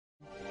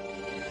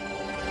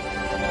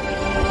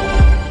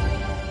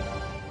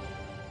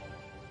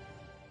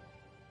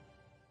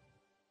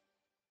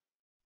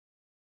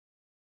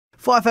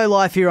FIFO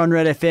Life here on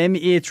Red FM.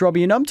 It's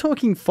Robbie and I'm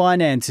talking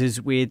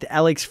finances with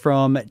Alex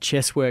from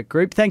Chesswork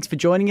Group. Thanks for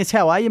joining us.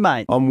 How are you,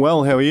 mate? I'm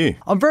well. How are you?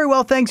 I'm very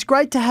well, thanks.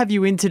 Great to have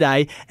you in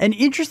today. An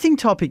interesting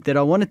topic that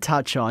I want to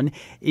touch on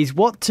is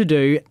what to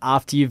do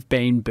after you've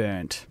been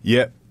burnt.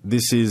 Yeah,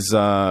 this is,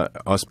 I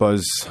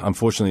suppose,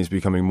 unfortunately, it's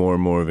becoming more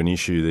and more of an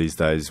issue these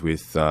days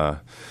with,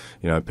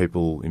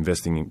 people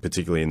investing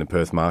particularly in the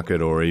Perth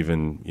market or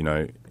even,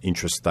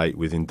 intrastate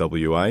within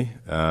WA.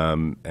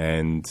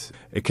 And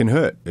it can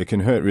hurt. It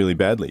can hurt really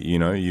badly.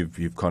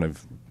 You've kind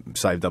of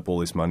saved up all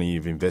this money,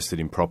 you've invested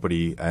in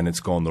property, and it's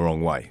gone the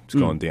wrong way. It's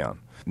gone down.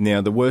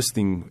 Now, the worst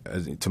thing,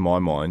 to my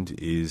mind,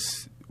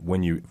 is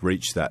when you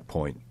reach that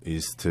point,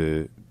 is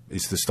to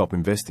stop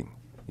investing.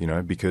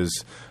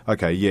 Because,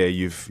 okay, yeah,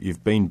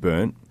 you've been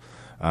burnt,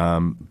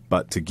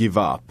 but to give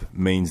up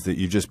means that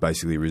you've just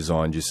basically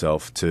resigned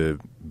yourself to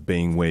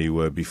being where you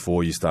were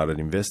before you started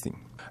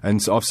investing.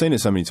 And so I've seen it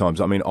so many times.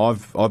 I mean,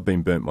 I've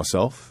been burnt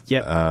myself.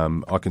 Yep.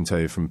 I can tell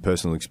you from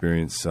personal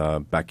experience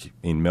back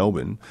in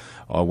Melbourne,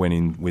 I went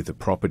in with a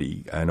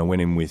property and I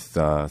went in with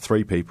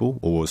three people,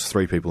 or it was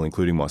three people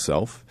including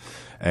myself,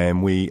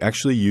 and we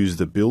actually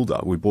used a builder.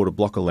 We bought a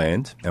block of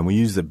land and we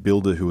used a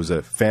builder who was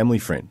a family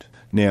friend.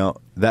 Now,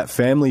 that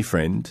family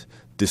friend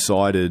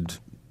decided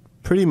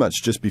pretty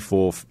much just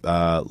before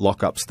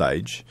lock-up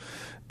stage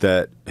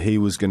that he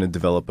was going to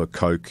develop a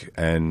coke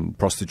and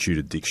prostitute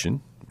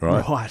addiction.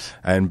 Right.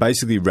 And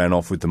basically ran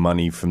off with the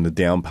money from the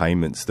down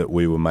payments that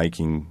we were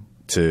making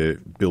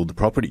to build the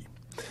property.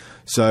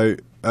 So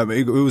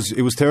it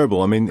was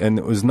terrible. I mean, and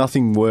it was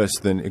nothing worse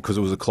than, because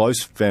it was a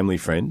close family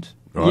friend,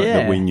 right,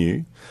 that we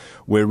knew.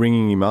 We're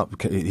ringing him up.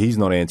 He's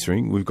not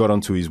answering. We've got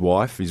onto his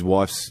wife. His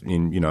wife's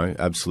in,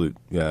 absolute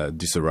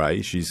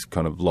disarray. She's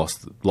kind of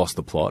lost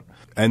the plot.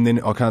 And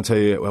then I can't tell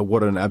you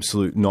what an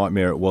absolute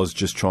nightmare it was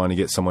just trying to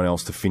get someone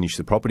else to finish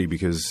the property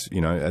because,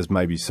 as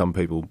maybe some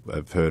people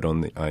have heard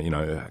on the,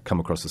 come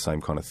across the same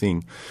kind of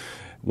thing.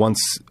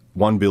 Once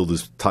one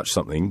builder's touched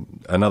something,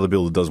 another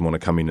builder doesn't want to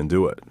come in and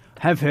do it.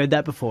 Have heard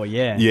that before,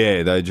 yeah.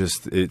 Yeah, they're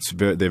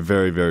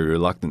very, very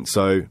reluctant.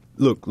 So,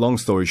 look, long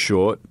story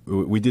short,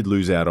 we did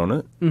lose out on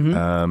it,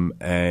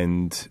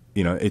 and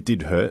it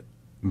did hurt.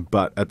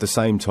 But at the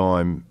same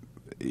time,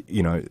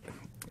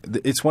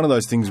 it's one of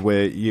those things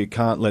where you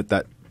can't let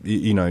that.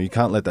 You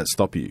can't let that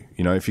stop you.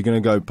 If you're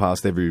going to go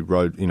past every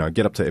road,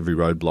 get up to every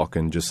roadblock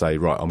and just say,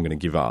 right, I'm going to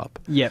give up.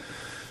 Yep.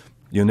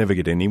 You'll never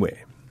get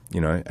anywhere.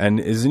 And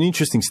there's an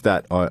interesting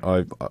stat.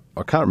 I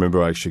can't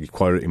remember I actually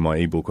quoted it in my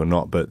ebook or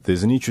not, but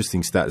there's an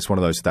interesting stat. It's one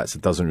of those stats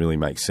that doesn't really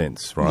make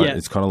sense, right? Yeah.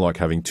 It's kind of like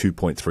having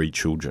 2.3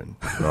 children,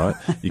 right?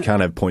 You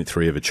can't have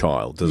 0.3 of a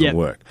child. Doesn't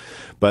work.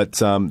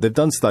 But they've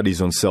done studies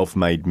on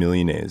self-made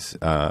millionaires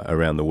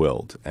around the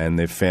world, and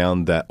they've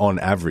found that on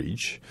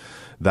average,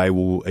 they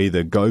will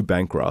either go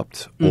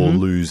bankrupt or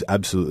lose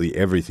absolutely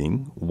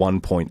everything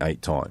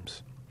 1.8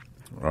 times,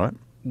 right?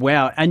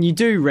 Wow. And you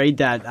do read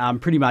that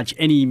pretty much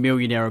any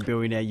millionaire or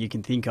billionaire you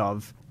can think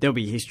of, there'll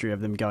be a history of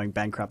them going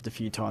bankrupt a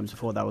few times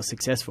before they were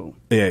successful.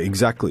 Yeah,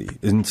 exactly.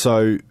 And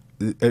so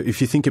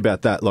if you think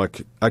about that,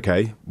 like,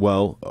 okay,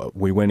 well,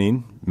 we went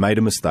in, made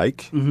a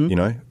mistake,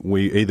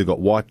 we either got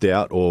wiped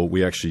out or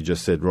we actually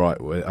just said, right,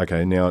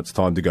 okay, now it's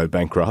time to go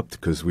bankrupt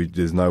because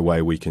there's no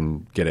way we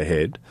can get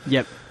ahead.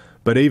 Yep.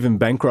 But even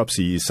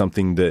bankruptcy is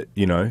something that,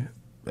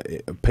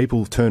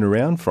 people turn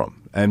around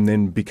from and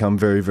then become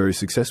very, very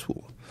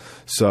successful.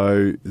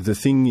 So the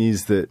thing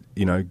is that,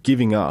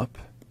 giving up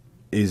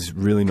is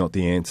really not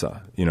the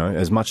answer.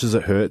 As much as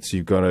it hurts,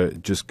 you've got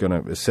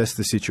to assess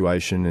the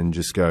situation and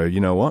just go, you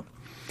know what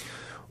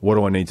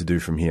do I need to do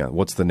from here?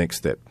 What's the next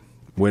step?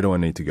 Where do I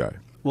need to go?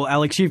 Well,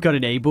 Alex, you've got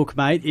an ebook,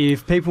 mate.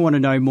 If people want to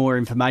know more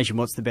information,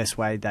 what's the best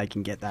way they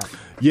can get that?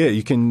 Yeah,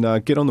 you can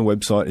get on the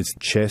website. It's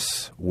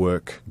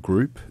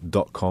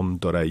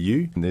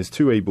chessworkgroup.com.au. And there's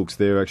two ebooks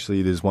there,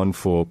 actually. There's one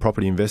for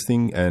property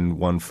investing and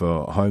one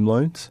for home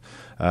loans.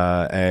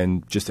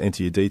 And just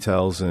enter your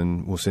details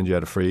and we'll send you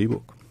out a free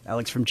ebook.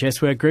 Alex from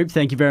Chesswork Group,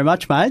 thank you very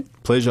much, mate.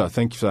 Pleasure.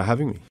 Thank you for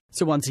having me.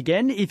 So once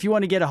again, if you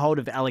want to get a hold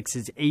of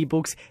Alex's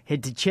ebooks,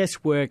 head to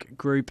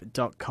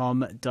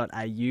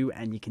chessworkgroup.com.au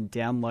and you can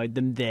download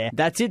them there.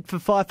 That's it for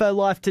FIFO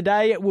Life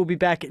today. We'll be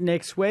back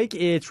next week.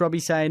 It's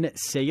Robbie saying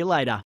see you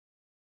later.